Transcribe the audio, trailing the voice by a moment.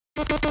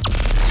Yo,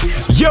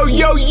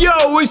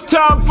 it's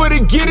time for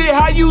the Get It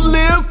How You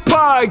Live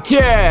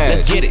podcast.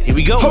 Let's get it, here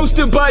we go.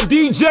 Hosted by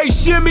DJ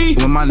Shimmy.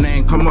 When my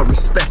name come up,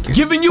 respect it.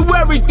 Giving you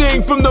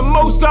everything from the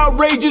most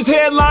outrageous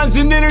headlines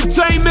in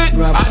entertainment.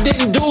 I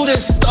didn't do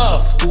this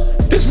stuff.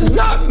 This is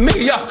not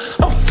me.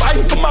 I'm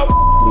fighting for my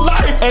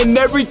life. And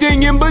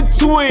everything in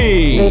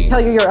between. They tell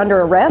you you're under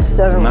arrest?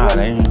 Nah,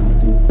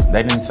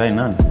 they didn't say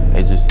nothing. They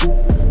just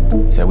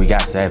said we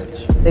got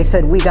savage. They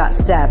said we got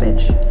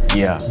savage.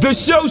 Yeah. The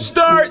show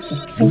starts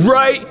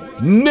right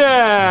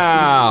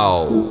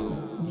now.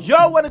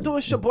 Yo, what it do?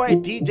 It's your boy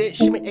DJ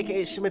Shimmy,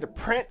 aka Shimmy the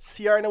Prince.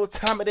 You already know what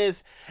time it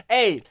is.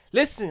 Hey,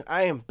 listen,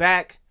 I am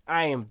back.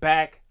 You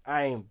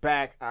know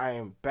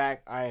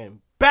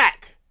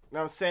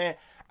what I'm saying?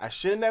 I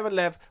should have never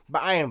left,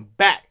 but I am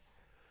back.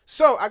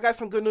 So, I got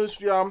some good news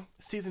for y'all.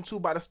 Season 2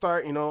 about to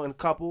start, in a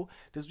couple.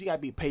 We gotta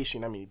be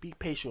patient. Be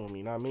patient with me,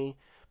 you know what I mean?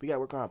 We gotta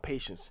work on our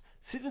patience.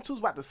 Season 2 is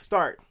about to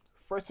start.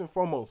 First and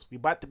foremost, we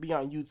about to be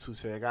on YouTube,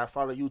 so I gotta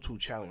follow the YouTube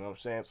channel, you know what I'm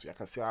saying? So y'all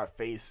can see our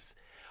face,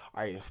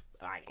 our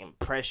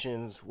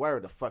impressions,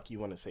 whatever the fuck you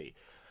want to say.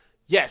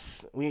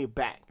 Yes, we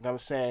back, you know what I'm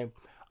saying?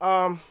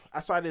 I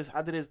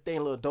did this thing,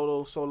 a little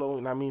dodo solo,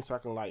 you know what I mean? So I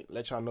can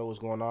let y'all know what's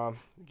going on,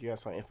 give y'all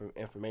some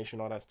information,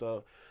 all that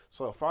stuff.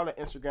 So follow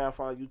the Instagram,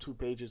 follow the YouTube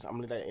pages.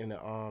 I'm gonna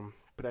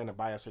put that in the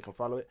bio so you can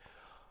follow it.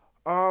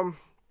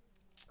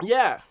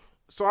 Yeah.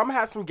 So I'm gonna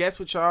have some guests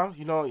with y'all.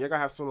 Y'all gonna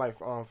have some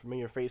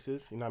familiar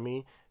faces. You know what I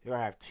mean? You're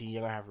gonna have T.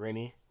 You're gonna have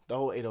Rennie, the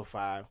whole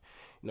 805.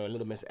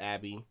 Little Miss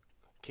Abby,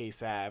 K.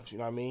 Savs. You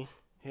know what I mean?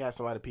 He has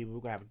some other people. We're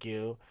gonna have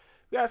Gil.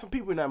 We got some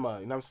people in that mug.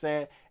 You know what I'm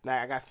saying?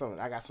 Now I got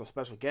some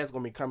special guests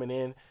gonna be coming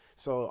in.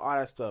 So all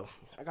that stuff.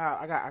 I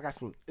got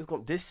some.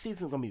 This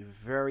season's gonna be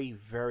very,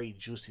 very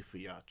juicy for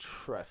y'all.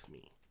 Trust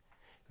me,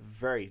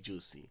 very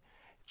juicy.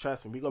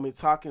 Trust me, we're going to be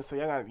talking, so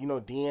y'all got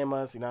DM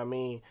us, you know what I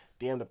mean?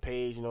 DM the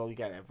page, we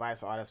got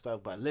advice and all that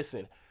stuff. But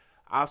listen,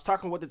 I was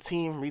talking with the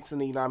team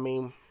recently, you know what I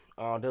mean?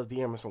 They was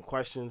DMing some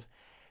questions.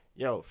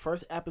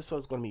 First episode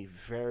is going to be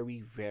very,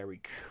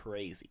 very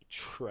crazy.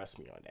 Trust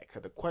me on that.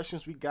 Because the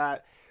questions we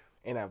got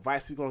and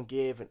advice we're going to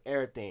give and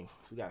everything.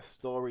 So we got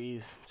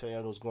stories, tell you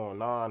what's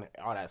going on,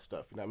 all that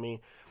stuff, you know what I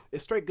mean?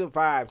 It's straight good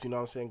vibes, you know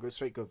what I'm saying?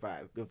 Straight good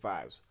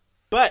vibes.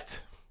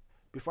 But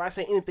before I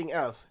say anything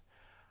else,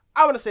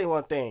 I want to say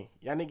one thing.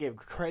 Y'all need to give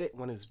credit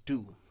when it's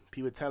due.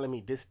 People telling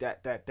me this,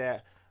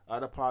 that.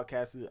 Other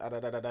podcasts,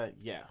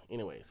 yeah.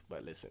 Anyways,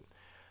 but listen.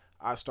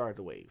 I started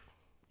the wave.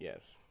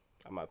 Yes.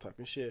 I'm not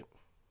talking shit.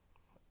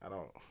 I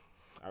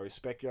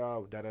respect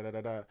y'all. I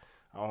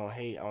don't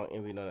hate. I don't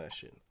envy none of that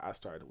shit. I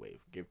started the wave.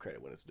 Give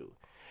credit when it's due.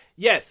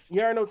 Yes.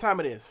 You already know what time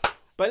it is.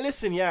 But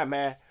listen, yeah,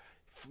 man.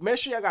 Make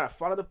sure y'all got to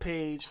follow the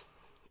page.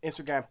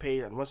 Instagram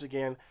page. And once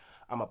again,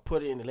 I'm going to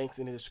put it in the links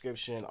in the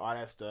description. All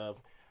that stuff.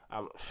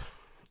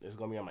 It's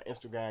going to be on my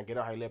Instagram, Get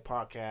It How You Live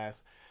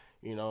podcast.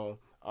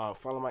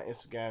 Follow my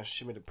Instagram,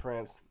 Shimmy the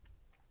Prince.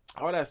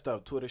 All that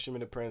stuff, Twitter, Shimmy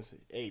the Prince.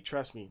 Hey,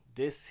 trust me,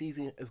 this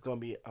season is going to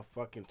be a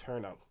fucking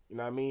turn up. You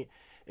know what I mean?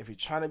 If you're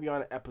trying to be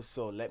on an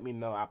episode, let me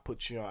know. I'll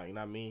put you on. You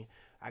know what I mean?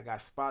 I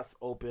got spots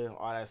open,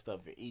 all that stuff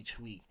each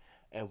week.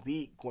 And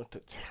we going to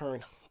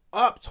turn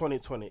up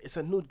 2020. It's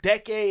a new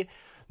decade,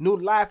 new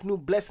life, new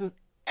blessings,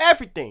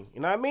 everything.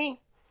 You know what I mean?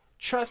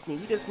 Trust me,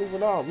 we just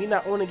moving on. We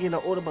not only getting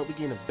older, but we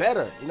getting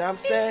better. You know what I'm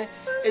saying?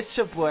 It's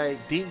your boy,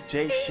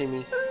 DJ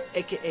Shimmy,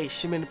 a.k.a.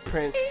 Shimmy the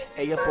Prince.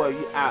 Hey, your boy,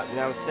 you out. You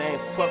know what I'm saying?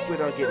 Fuck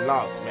with or get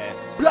lost, man.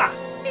 Blah!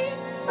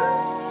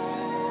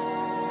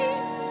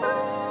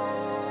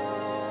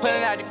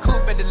 Pulling out the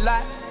coupe at the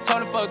lot.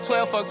 Told him fuck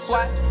 12, fuck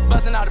SWAT.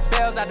 Busting all the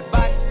bells out the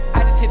box.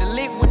 I just hit a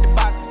lick with the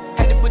box.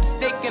 Had to put the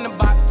stick in the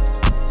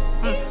box.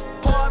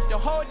 Pour up the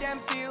whole damn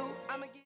seal.